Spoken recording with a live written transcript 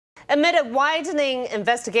Amid a widening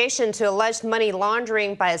investigation to alleged money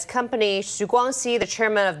laundering by his company, Hsu Kuang-shi, the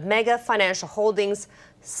chairman of Mega Financial Holdings,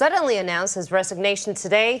 suddenly announced his resignation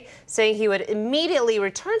today, saying he would immediately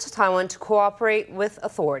return to Taiwan to cooperate with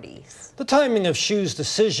authorities. The timing of Hsu's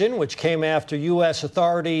decision, which came after U.S.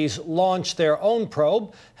 authorities launched their own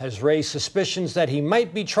probe, has raised suspicions that he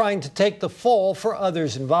might be trying to take the fall for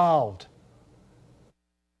others involved.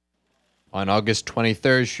 On August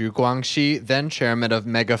 23rd, Hsu Kuang-shi, then chairman of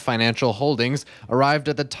Mega Financial Holdings, arrived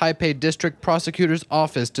at the Taipei District Prosecutors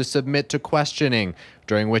Office to submit to questioning,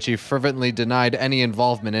 during which he fervently denied any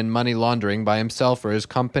involvement in money laundering by himself or his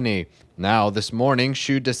company. Now, this morning,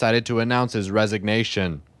 Hsu decided to announce his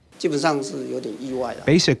resignation.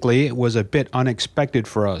 Basically, it was a bit unexpected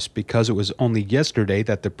for us because it was only yesterday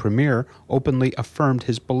that the premier openly affirmed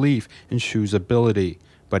his belief in Hsu's ability.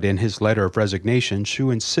 But in his letter of resignation, Hsu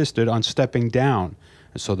insisted on stepping down.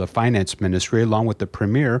 So the finance ministry, along with the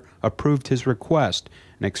premier, approved his request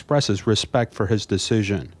and expresses respect for his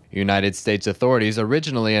decision. United States authorities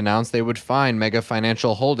originally announced they would fine Mega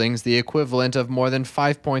Financial Holdings the equivalent of more than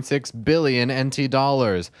 5.6 billion NT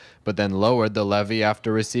dollars, but then lowered the levy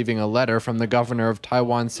after receiving a letter from the governor of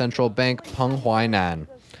Taiwan's central bank, Perng Fai-nan.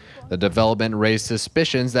 The development raised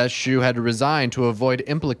suspicions that Hsu had resigned to avoid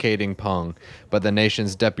implicating Perng, but the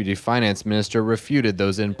nation's deputy finance minister refuted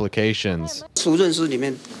those implications.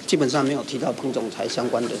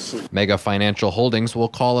 Mega Financial Holdings will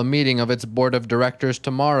call a meeting of its board of directors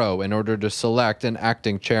tomorrow in order to select an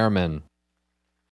acting chairman.